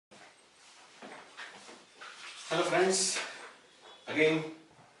Hello friends, again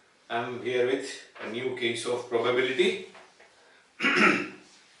I am here with a new case of probability.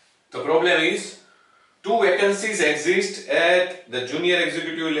 The problem is two vacancies exist at the junior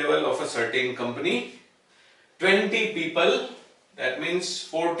executive level of a certain company. 20 people, that means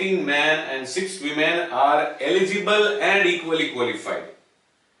 14 men and 6 women are eligible and equally qualified.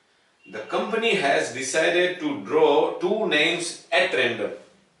 The company has decided to draw two names at random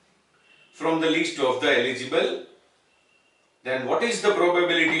from the list of the eligible. Then what is the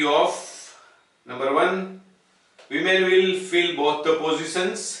probability of, number 1, women will fill both the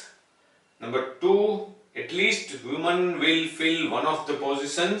positions. Number 2, at least women will fill one of the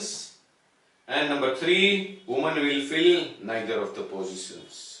positions. And number 3, women will fill neither of the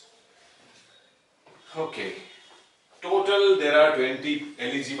positions. Okay. Total there are 20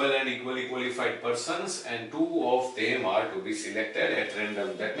 eligible and equally qualified persons and 2 of them are to be selected at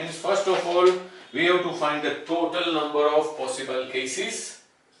random. That means first of all we have to find the total number of possible cases.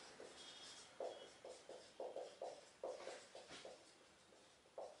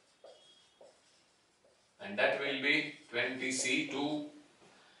 And that will be 20C2,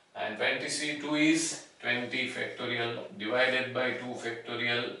 and 20C2 is 20 factorial divided by 2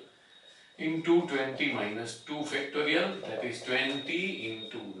 factorial into 20 minus 2 factorial, that is 20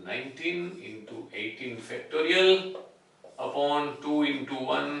 into 19 into 18 factorial upon 2 into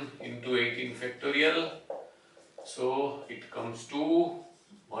 1 into 18 factorial. So it comes to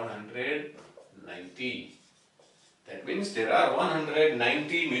 190. That means there are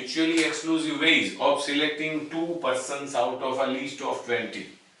 190 mutually exclusive ways of selecting 2 persons out of a list of 20.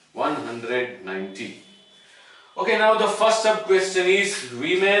 190. Okay, now the first sub question is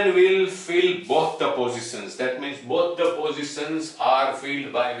women will fill both the positions. That means both the positions are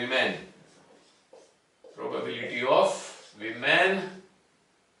filled by women. Probability of women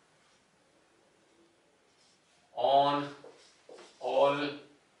on all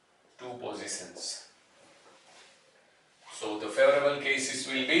 2 positions. So the favorable cases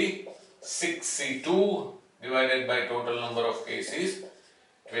will be 6C2 divided by total number of cases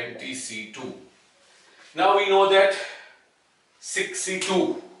 20C2. Now we know that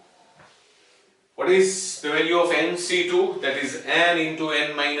 6C2, what is the value of NC2? That is n into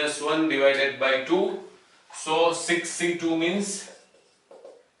n minus 1 divided by 2. So 6C2 means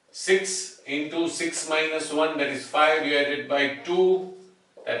 6 into 6 minus 1, that is 5 divided by 2,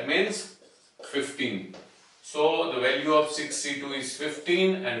 that means 15. So the value of 6C2 is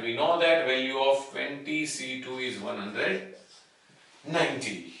 15 and we know that value of 20C2 is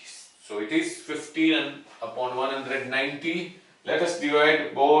 190. So it is 15 upon 190. Let us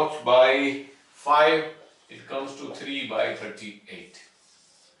divide both by 5. It comes to 3 by 38.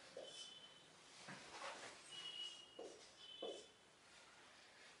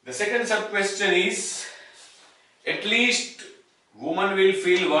 The second sub question is at least woman will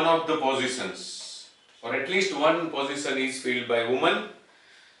fill one of the positions, or at least one position is filled by woman.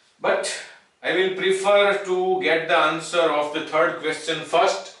 But I will prefer to get the answer of the third question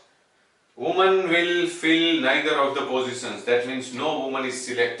first. Woman will fill neither of the positions. That means no woman is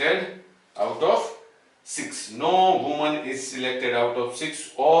selected out of 6. No woman is selected out of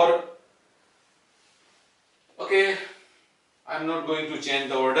 6. Or, okay, I am not going to change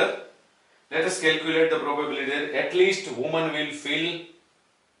the order. Let us calculate the probability that at least woman will fill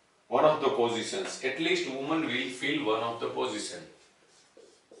one of the positions. At least woman will fill one of the positions.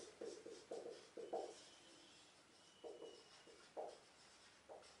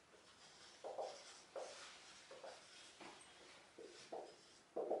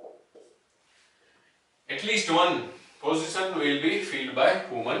 At least one position will be filled by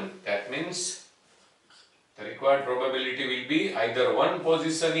woman. That means the required probability will be either one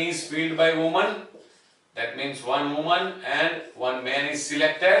position is filled by woman, that means one woman and one man is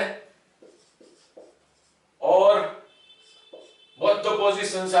selected, or both the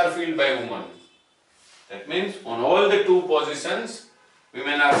positions are filled by woman. That means on all the 2 positions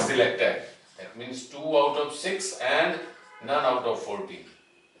women are selected. That means 2 out of 6 and none out of 14.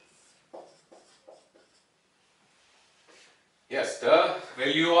 Yes, the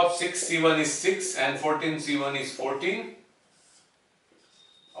value of 6C1 is 6 and 14C1 is 14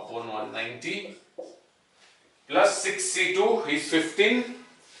 upon 190 plus 6C2 is 15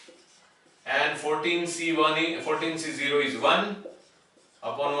 and 14C0 is 1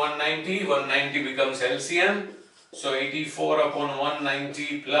 upon 190. 190 becomes LCM. So 84 upon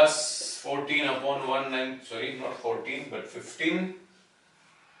 190 plus 14 upon 190, sorry, not 14 but 15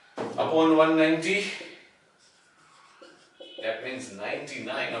 upon 190. That means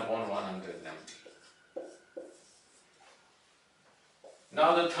 99 upon 190.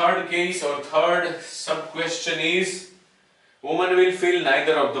 Now the third case or third sub-question is woman will fill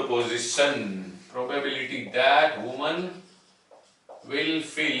neither of the position. Probability that woman will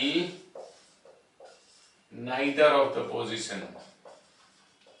fill neither of the position.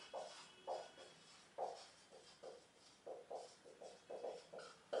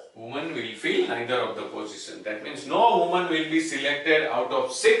 Woman will fill neither of the position. That means no woman will be selected out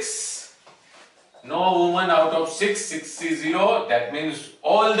of 6. No woman out of 6, 6 is 0. That means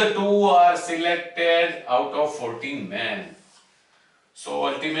all the 2 are selected out of 14 men. So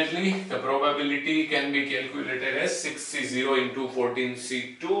ultimately the probability can be calculated as 6C0 into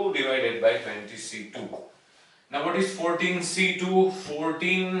 14C2 divided by 20C2. Now what is 14C2?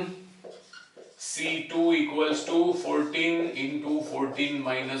 14C2 equals to 14 into 14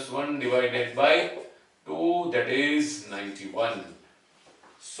 minus 1 divided by 2, that is 91.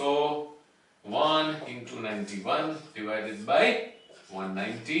 So 1 into 91 divided by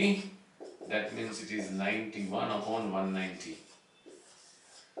 190, that means it is 91 upon 190.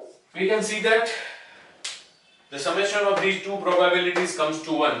 We can see that the summation of these two probabilities comes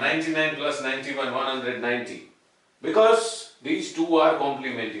to 1, 99 plus 91, 190. Because these two are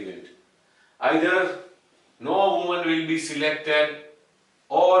complement event. Either no woman will be selected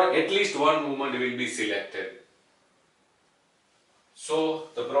or at least one woman will be selected. So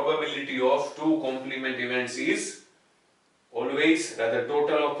the probability of two complement events is always, rather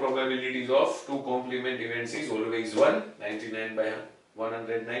total of probabilities of two complement events is always 1, 99 by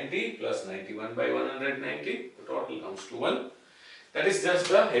 190 plus 91 by 190, the total comes to 1. That is just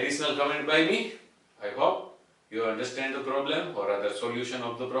the additional comment by me. I hope you understand the problem or rather solution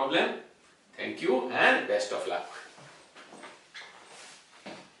of the problem. Thank you and best of luck.